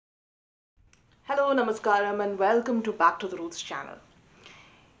Hello, Namaskaram, and welcome to Back to the Roots channel.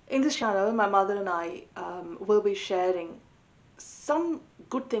 In this channel, my mother and I will be sharing some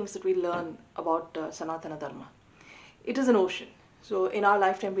good things that we learn about Sanatana Dharma. It is an ocean, so in our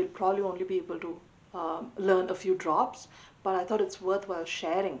lifetime, we'll probably only be able to learn a few drops, but I thought it's worthwhile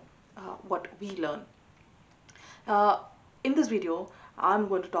sharing what we learn. Uh, in this video, I'm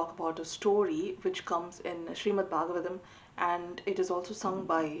going to talk about a story which comes in Srimadh Bhagavadham, and it is also sung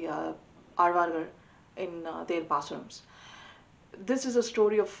by Arvargar in their pasurams. This is a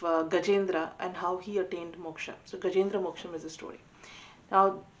story of Gajendra and how he attained moksha. So Gajendra Moksham is the story.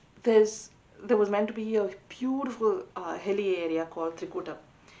 Now, there was meant to be a beautiful hilly area called Trikuta,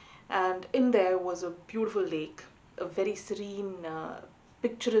 and in there was a beautiful lake, a very serene,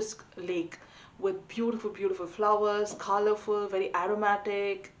 picturesque lake with beautiful, beautiful flowers, colorful, very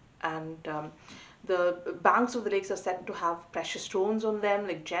aromatic, and the banks of the lakes are said to have precious stones on them,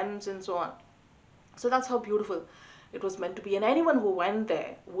 like gems and so on. So that's how beautiful it was meant to be. And anyone who went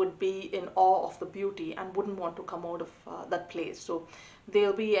there would be in awe of the beauty and wouldn't want to come out of that place. So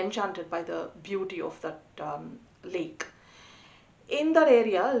they'll be enchanted by the beauty of that lake. In that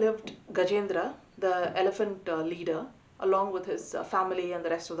area lived Gajendra, the elephant leader, along with his family and the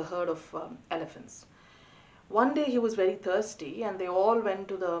rest of the herd of elephants. One day he was very thirsty and they all went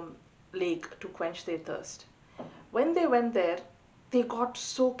to the lake to quench their thirst. When they went there, they got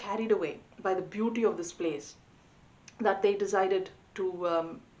so carried away by the beauty of this place that they decided to,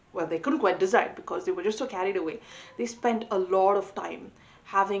 well, they couldn't quite decide because they were just so carried away. They spent a lot of time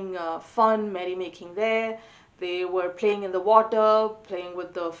having fun, merrymaking there. They were playing in the water, playing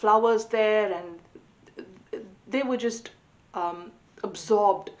with the flowers there, and they were just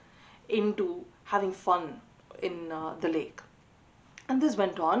absorbed into having fun in the lake. And this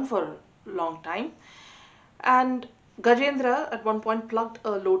went on for a long time. And Gajendra at one point plucked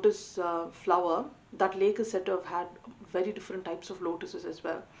a lotus flower. That lake is said to have had very different types of lotuses as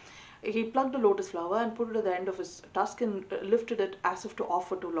well. He plucked a lotus flower and put it at the end of his tusk and lifted it as if to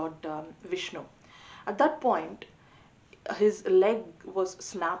offer to Lord Vishnu. At that point, his leg was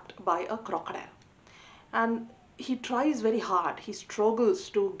snapped by a crocodile. And he tries very hard. He struggles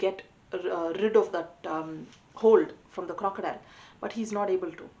to get rid of that hold from the crocodile, but he's not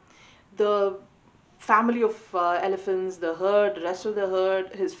able to. The family of elephants, the herd, the rest of the herd,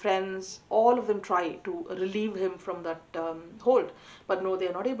 his friends, all of them try to relieve him from that hold. But no, they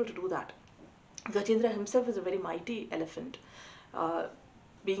are not able to do that. Gajendra himself is a very mighty elephant, uh,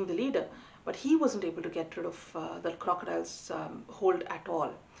 being the leader, but he wasn't able to get rid of the crocodile's hold at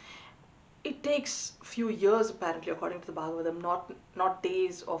all. It takes few years apparently, according to the Bhagavatam, not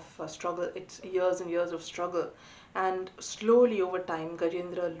days of struggle. It's years and years of struggle, and slowly over time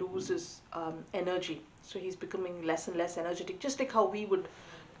Gajendra loses energy, so he's becoming less and less energetic, just like how we would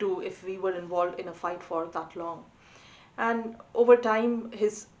do if we were involved in a fight for that long. And over time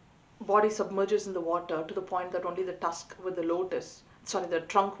his body submerges in the water to the point that only the tusk with the lotus, sorry, the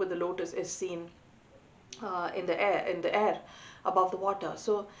trunk with the lotus is seen in the air above the water.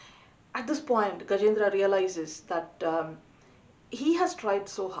 So at this point, Gajendra realizes that he has tried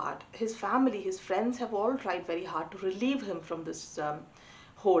so hard. His family, his friends have all tried very hard to relieve him from this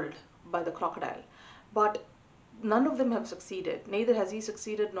hold by the crocodile. But none of them have succeeded. Neither has he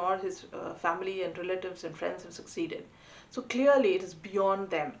succeeded, nor his family and relatives and friends have succeeded. So clearly it is beyond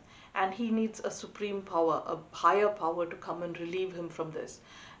them. And he needs a supreme power, a higher power to come and relieve him from this.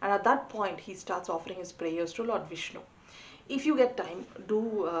 And at that point, he starts offering his prayers to Lord Vishnu. If you get time,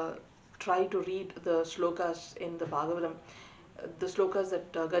 do try to read the slokas in the Bhagavatam, the slokas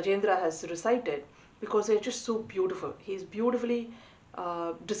that Gajendra has recited, because they're just so beautiful. He's beautifully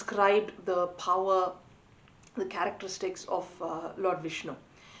described the power, the characteristics of Lord Vishnu.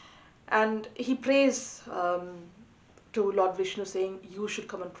 And he prays to Lord Vishnu saying, "You should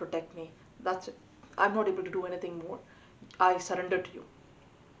come and protect me. That's it. I'm not able to do anything more. I surrender to you."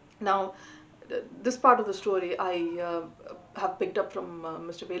 Now, this part of the story I have picked up from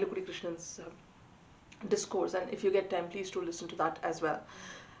Mr. Velukudi Krishnan's discourse, and if you get time, please do listen to that as well.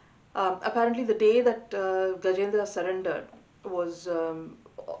 Apparently, the day that Gajendra surrendered was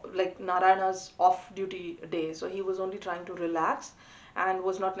like Narayana's off-duty day, so he was only trying to relax and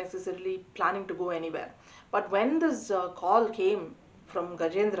was not necessarily planning to go anywhere. But when this call came from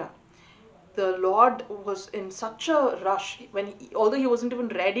Gajendra, the Lord was in such a rush although he wasn't even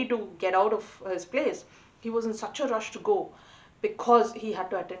ready to get out of his place, he was in such a rush to go because he had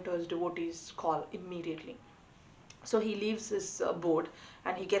to attend to his devotees' call immediately. So he leaves his boat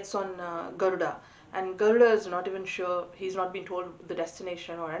and he gets on Garuda. And Garuda is not even sure, he's not been told the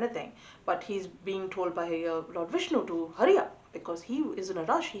destination or anything, but he's being told by Lord Vishnu to hurry up because he is in a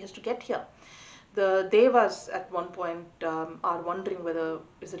rush, he has to get here. The Devas at one point are wondering whether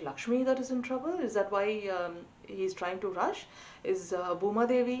is it Lakshmi that is in trouble? Is that why he's trying to rush? Is Bhuma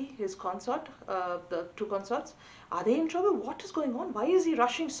Devi, his consort, the two consorts, are they in trouble? What is going on? Why is he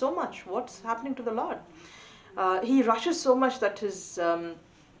rushing so much? What's happening to the Lord? He rushes so much that his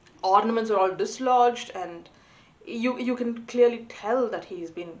ornaments are all dislodged, and you can clearly tell that he's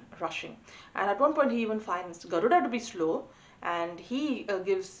been rushing. And at one point he even finds Garuda to be slow, and he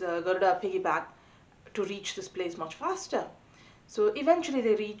gives Garuda a piggyback to reach this place much faster. So eventually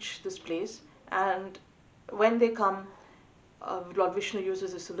they reach this place, and when they come, Lord Vishnu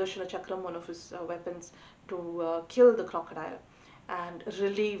uses his Sudarshana Chakram, one of his weapons, to kill the crocodile and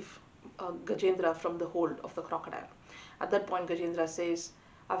relieve Gajendra from the hold of the crocodile. At that point, Gajendra says,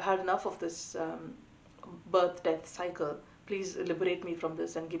 I've had enough of this birth-death cycle. Please liberate me from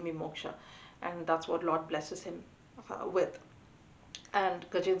this and give me moksha. And that's what Lord blesses him with. And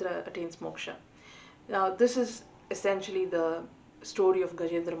Gajendra attains moksha. Now, this is essentially the story of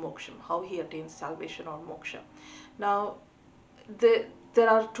Gajendra Moksham, how he attains salvation or moksha. Now, there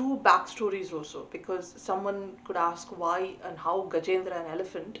are two backstories also, because someone could ask why and how Gajendra, an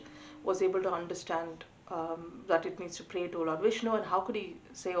elephant, was able to understand that it needs to pray to Lord Vishnu, and how could he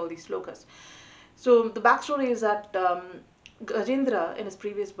say all these slokas. So the backstory is that Gajendra in his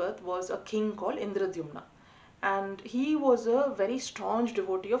previous birth was a king called Indradyumna, and he was a very staunch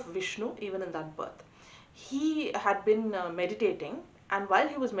devotee of Vishnu even in that birth. He had been meditating, and while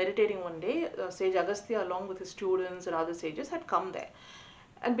he was meditating one day, sage Agastya along with his students and other sages had come there.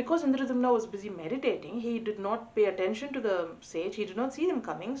 And because Indradyumna was busy meditating, he did not pay attention to the sage, he did not see them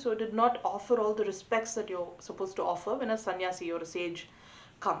coming, so did not offer all the respects that you're supposed to offer when a sannyasi or a sage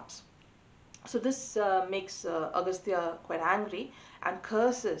comes. So this makes Agastya quite angry and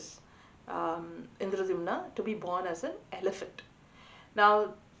curses Indradyumna to be born as an elephant.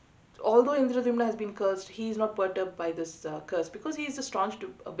 Now, although Indradyumna has been cursed, he is not perturbed by this curse, because he is a staunch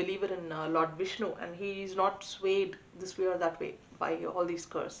believer in Lord Vishnu, and he is not swayed this way or that way by all these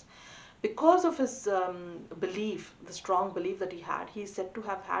curses. Because of his belief, the strong belief that he is said to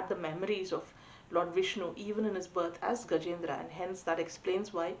have had the memories of Lord Vishnu even in his birth as Gajendra, and hence that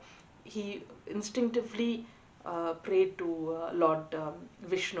explains why he instinctively prayed to Lord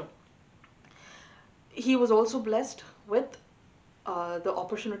Vishnu. He was also blessed with the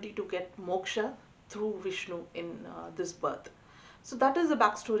opportunity to get moksha through Vishnu in this birth. So that is the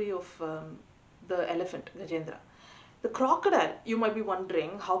backstory of the elephant, Gajendra. The crocodile, you might be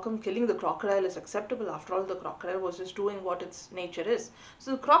wondering, how come killing the crocodile is acceptable? After all, the crocodile was just doing what its nature is.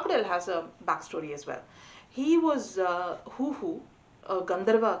 So the crocodile has a backstory as well. He was Huhu, a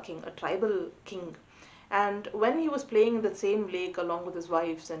Gandharva king, a tribal king. And when he was playing in the same lake along with his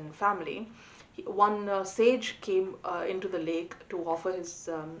wives and family, one sage came into the lake to offer his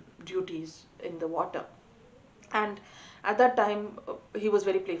duties in the water. And at that time, he was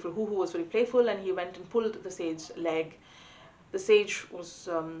very playful. Huhu was very playful, and he went and pulled the sage's leg. The sage was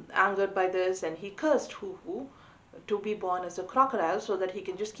angered by this, and he cursed Huhu to be born as a crocodile so that he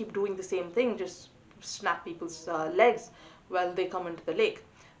can just keep doing the same thing, just snap people's legs while they come into the lake.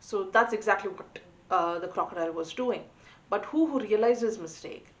 So that's exactly what the crocodile was doing. But Huhu realized his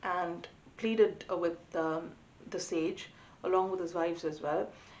mistake and pleaded with the sage, along with his wives as well,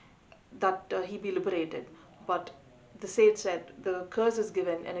 that he be liberated. But the sage said, the curse is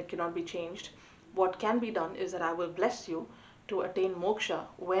given and it cannot be changed. What can be done is that I will bless you to attain moksha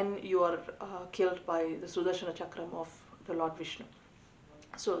when you are killed by the Sudarshana Chakram of the Lord Vishnu.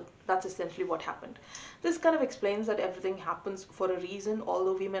 So that's essentially what happened. This kind of explains that everything happens for a reason,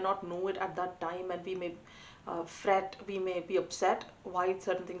 although we may not know it at that time, and we may fret, we may be upset why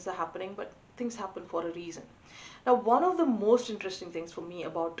certain things are happening, but things happen for a reason. Now, one of the most interesting things for me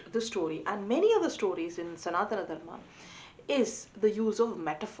about this story and many other stories in Sanatana Dharma is the use of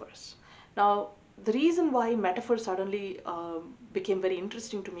metaphors. Now, the reason why metaphors suddenly became very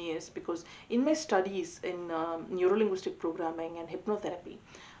interesting to me is because in my studies in neurolinguistic programming and hypnotherapy,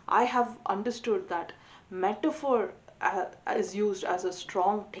 I have understood that metaphor is used as a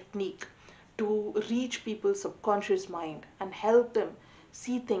strong technique to reach people's subconscious mind and help them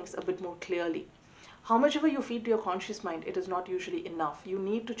see things a bit more clearly. How much ever you feed to your conscious mind, it is not usually enough. You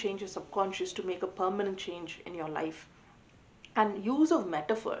need to change your subconscious to make a permanent change in your life. And use of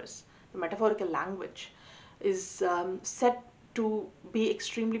metaphors, the metaphorical language, is said to be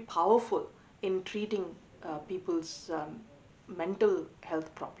extremely powerful in treating people's mental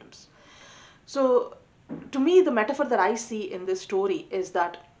health problems. So, to me, the metaphor that I see in this story is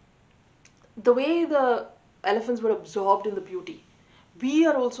that the way the elephants were absorbed in the beauty, we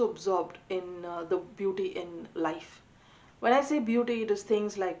are also absorbed in the beauty in life. When I say beauty, it is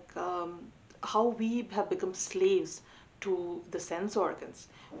things like how we have become slaves to the sense organs.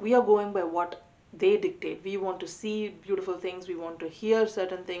 We are going by what they dictate. We want to see beautiful things, we want to hear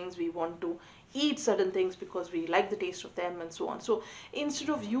certain things, we want to eat certain things because we like the taste of them, and so on. So instead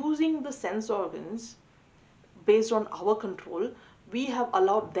of using the sense organs based on our control, we have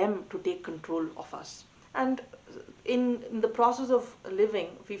allowed them to take control of us. And in the process of living,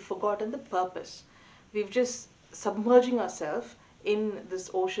 we've forgotten the purpose. We've just submerging ourselves in this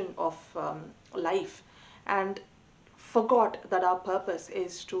ocean of life, and forgot that our purpose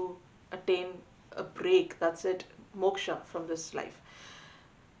is to attain a break. That's it, moksha from this life.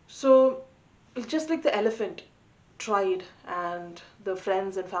 So, just like the elephant tried and the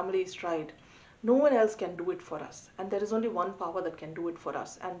friends and families tried, no one else can do it for us. And there is only one power that can do it for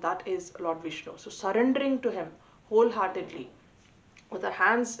us, and that is Lord Vishnu. So, surrendering to Him wholeheartedly, with our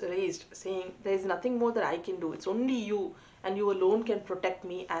hands raised, saying, there is nothing more that I can do. It's only you, and you alone can protect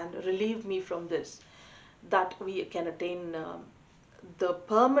me and relieve me from this, that we can attain the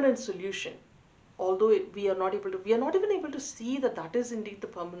permanent solution. Although we are not even able to see that that is indeed the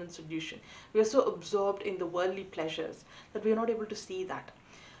permanent solution. We are so absorbed in the worldly pleasures that we are not able to see that.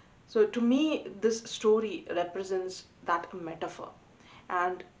 So to me, this story represents that metaphor,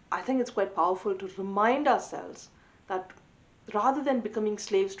 and I think it's quite powerful to remind ourselves that rather than becoming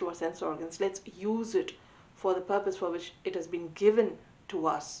slaves to our sense organs, let's use it for the purpose for which it has been given to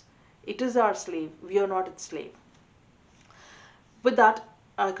us. It is our slave, we are not its slave. With that,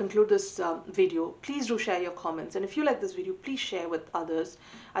 I conclude this video. Please do share your comments, and if you like this video, please share with others.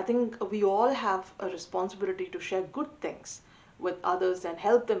 I think we all have a responsibility to share good things with others and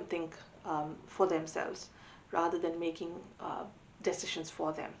help them think for themselves rather than making decisions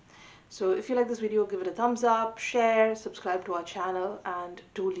for them. So if you like this video, give it a thumbs up, share, subscribe to our channel, and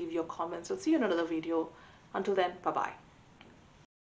do leave your comments. I'll see you in another video. Until then, bye-bye.